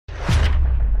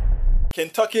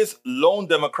Kentucky's lone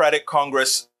Democratic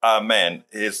Congress man,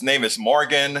 his name is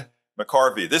Morgan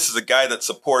McCarvey. This is a guy that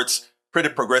supports pretty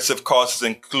progressive causes,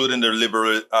 including the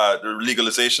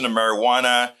legalization of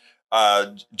marijuana,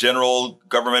 general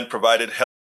government-provided health.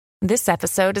 This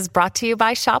episode is brought to you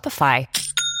by Shopify.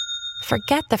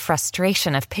 Forget the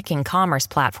frustration of picking commerce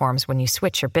platforms when you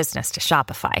switch your business to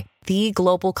Shopify, the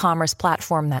global commerce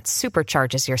platform that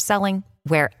supercharges your selling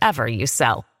wherever you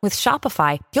sell. With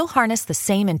Shopify, you'll harness the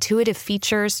same intuitive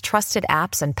features, trusted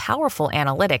apps, and powerful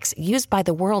analytics used by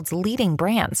the world's leading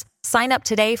brands. Sign up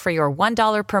today for your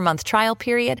 $1 per month trial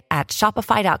period at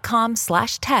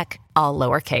shopify.com/tech, all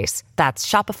lowercase. That's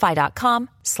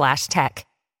shopify.com/tech.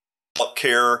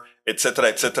 Care, etc.,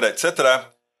 etc., etc.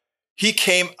 He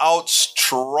came out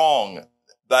strong.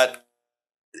 That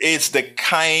is the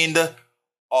kind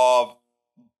of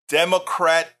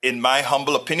Democrat, in my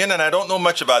humble opinion, and I don't know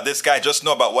much about this guy, just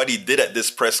know about what he did at this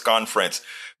press conference.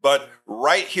 But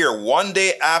right here, one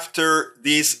day after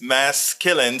these mass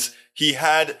killings, he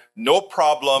had no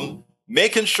problem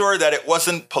making sure that it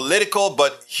wasn't political,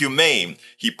 but humane.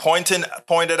 He pointed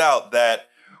out that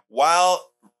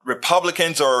while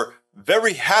Republicans are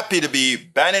very happy to be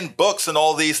banning books and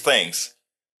all these things,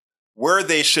 where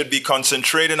they should be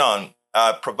concentrating on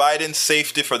providing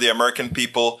safety for the American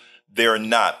people, they're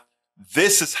not.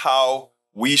 This is how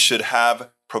we should have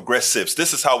progressives.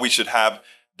 This is how we should have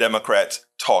Democrats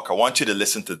talk. I want you to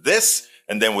listen to this,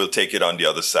 and then we'll take it on the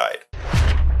other side.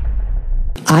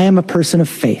 I am a person of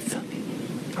faith.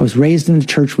 I was raised in the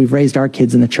church. We've raised our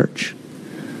kids in the church.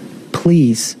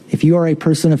 Please, if you are a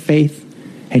person of faith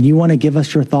and you want to give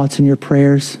us your thoughts and your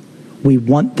prayers, we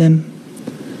want them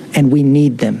and we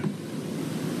need them.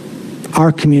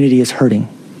 Our community is hurting.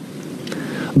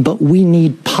 But we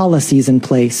need policies in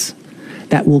place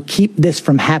that will keep this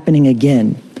from happening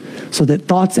again, so that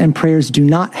thoughts and prayers do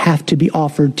not have to be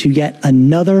offered to yet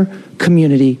another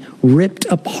community ripped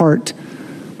apart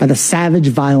by the savage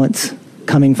violence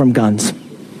coming from guns.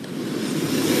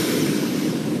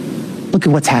 Look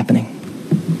at what's happening.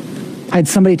 I had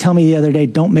somebody tell me the other day,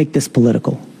 don't make this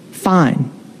political. Fine,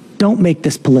 don't make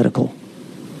this political.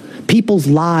 People's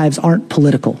lives aren't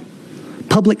political.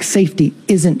 Public safety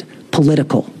isn't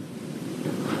political.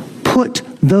 Put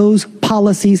those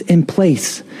policies in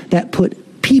place that put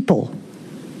people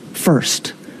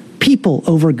first. People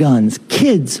over guns,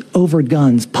 kids over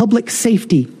guns, public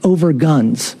safety over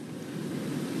guns.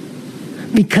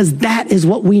 Because that is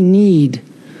what we need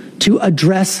to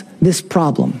address this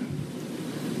problem.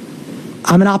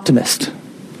 I'm an optimist.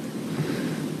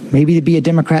 Maybe to be a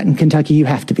Democrat in Kentucky, you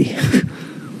have to be.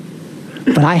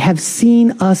 But I have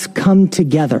seen us come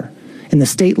together in the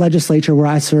state legislature where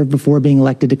I served before being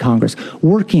elected to Congress,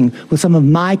 working with some of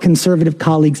my conservative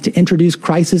colleagues to introduce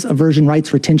crisis aversion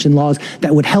rights retention laws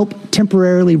that would help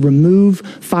temporarily remove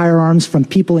firearms from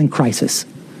people in crisis.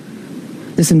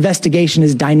 This investigation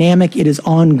is dynamic, it is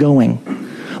ongoing.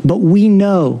 But we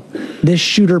know this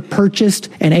shooter purchased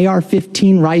an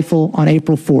AR-15 rifle on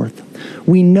April 4th.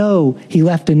 We know he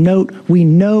left a note. We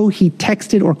know he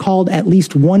texted or called at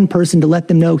least one person to let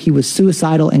them know he was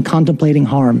suicidal and contemplating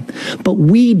harm. But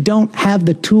we don't have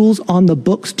the tools on the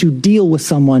books to deal with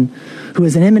someone who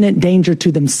is an imminent danger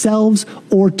to themselves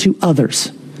or to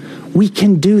others. We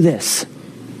can do this.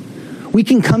 We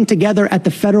can come together at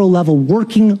the federal level,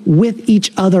 working with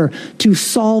each other to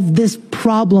solve this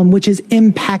problem, which is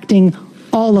impacting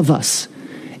all of us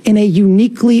in a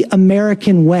uniquely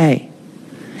American way,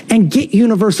 and get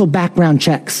universal background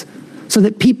checks so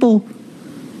that people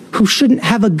who shouldn't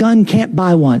have a gun can't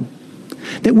buy one.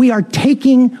 That we are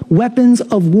taking weapons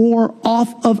of war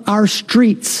off of our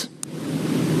streets.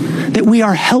 That we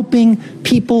are helping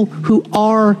people who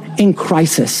are in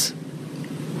crisis.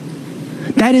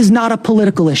 That is not a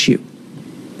political issue,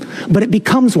 but it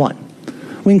becomes one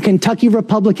when Kentucky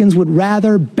Republicans would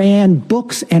rather ban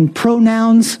books and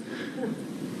pronouns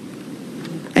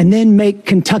and then make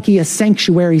Kentucky a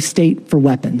sanctuary state for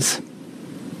weapons.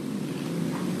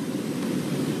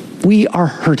 We are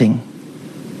hurting.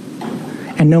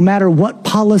 And no matter what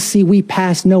policy we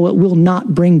pass, no, it will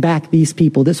not bring back these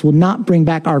people. This will not bring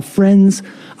back our friends,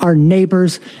 our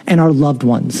neighbors, and our loved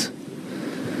ones.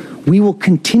 We will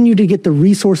continue to get the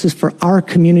resources for our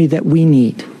community that we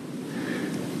need.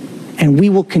 And we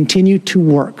will continue to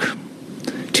work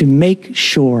to make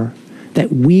sure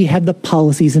that we have the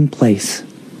policies in place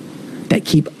that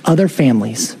keep other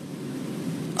families,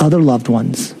 other loved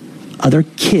ones, other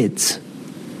kids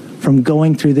from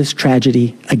going through this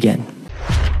tragedy again.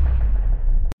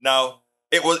 Now,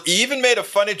 he even made a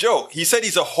funny joke. He said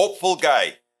he's a hopeful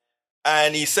guy.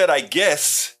 And he said, I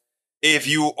guess if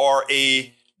you are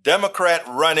a Democrat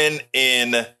running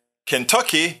in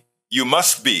Kentucky, you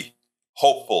must be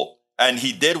hopeful. And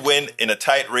he did win in a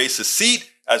tight race a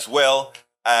seat, as well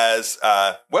as,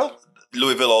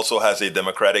 Louisville also has a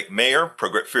Democratic mayor,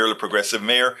 fairly progressive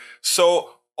mayor.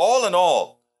 So all in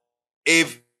all,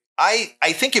 I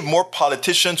think if more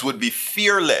politicians would be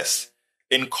fearless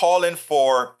in calling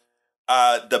for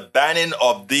the banning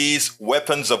of these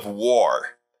weapons of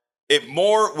war, if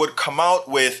more would come out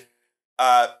with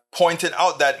pointing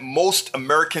out that most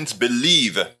Americans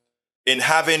believe in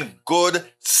having good,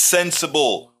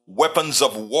 sensible weapons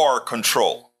of war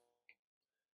control,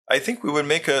 I think we would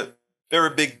make a very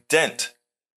big dent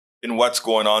in what's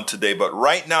going on today. But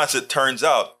right now, as it turns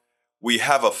out, we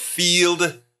have a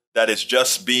field that is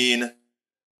just being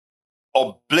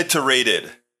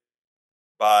obliterated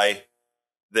by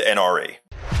the NRA.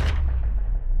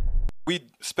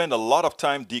 We spend a lot of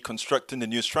time deconstructing the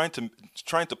news, trying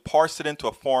to parse it into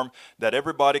a form that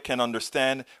everybody can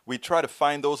understand. We try to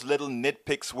find those little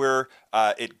nitpicks where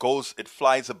it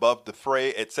flies above the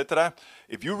fray, etc.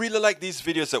 If you really like these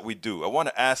videos that we do, I want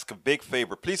to ask a big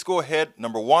favor. Please go ahead,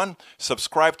 number one,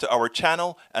 subscribe to our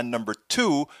channel, and number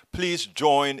two, please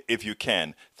join if you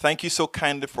can. Thank you so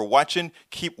kindly for watching.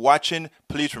 Keep watching.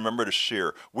 Please remember to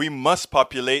share. We must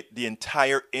populate the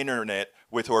entire internet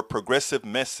with our progressive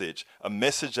message, a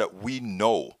message that we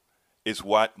know is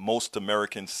what most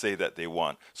Americans say that they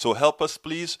want. So help us,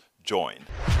 please join.